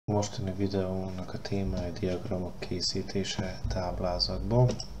mostani videónak a témája diagramok készítése táblázatból.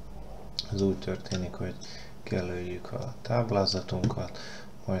 Ez úgy történik, hogy kijelöljük a táblázatunkat,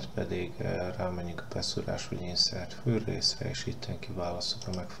 majd pedig rámenjünk a beszúrás vagy insert főrészre, és itten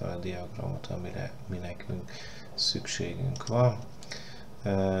kiválasztjuk a megfelelő diagramot, amire mi nekünk szükségünk van.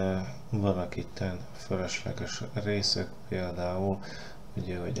 Vannak itten fölösleges részek, például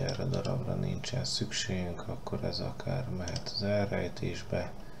ugye, hogy erre a darabra nincsen szükségünk, akkor ez akár mehet az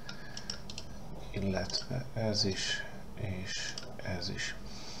elrejtésbe, illetve ez is, és ez is.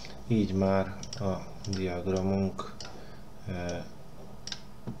 Így már a diagramunk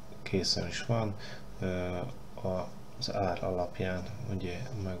készen is van, az ár alapján ugye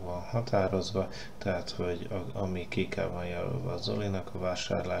meg van határozva, tehát hogy ami kékkel van jelölve a Zolinak a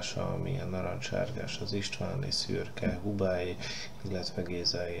vásárlása, ami a narancssárgás az Istváné, szürke Hubáé, illetve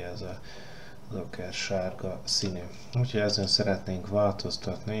Gézáé ez az akár sárga színű. Úgyhogy ezen szeretnénk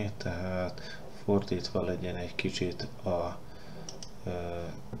változtatni, tehát fordítva legyen egy kicsit a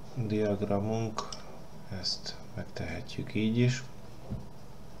diagramunk, ezt megtehetjük így is.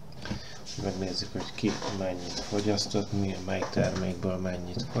 Megnézzük, hogy ki mennyit fogyasztott, mely termékből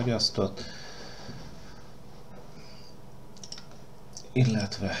mennyit fogyasztott,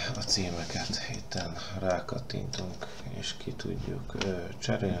 illetve a címeket itten rákattintunk, és ki tudjuk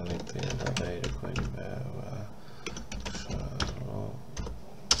cserélni, például beírjuk, hogy bevásárló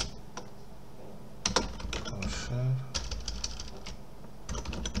kosár.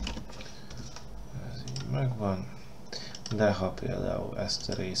 Ez így megvan. De ha például ezt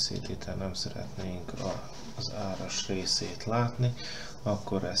a részét itt nem szeretnénk az áras részét látni,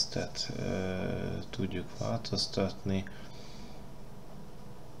 akkor ezt tudjuk változtatni.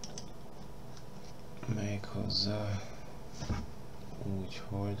 Méghozzá úgy,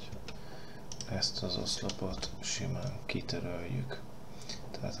 hogy ezt az oszlopot simán kitöröljük.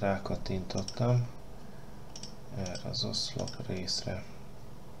 Tehát rákattintottam erre az oszlop részre,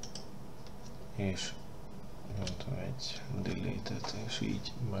 és mondtam egy delete-et, és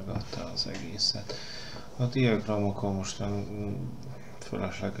így megadta az egészet. A diagramokon most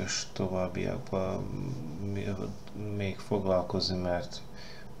fölösleges továbbiakban még foglalkozni, mert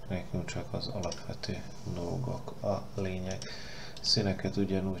nekünk csak az alapvető dolgok a lényeg. Színeket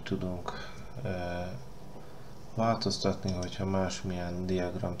ugyanúgy tudunk változtatni, hogyha másmilyen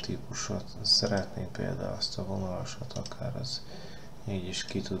diagram típusot szeretnénk, például azt a vonalasat, akár az így is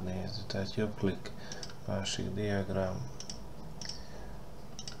ki tud nézni. Tehát jobb klik, másik diagram,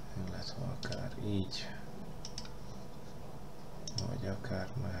 illetve akár így, vagy akár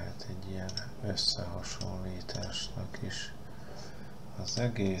mehet egy ilyen összehasonlításnak is az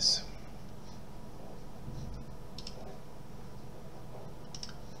egész.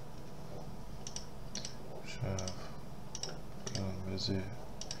 Sáv, különböző,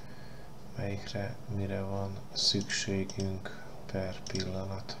 melyikre mire van szükségünk per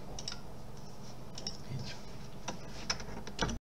pillanat.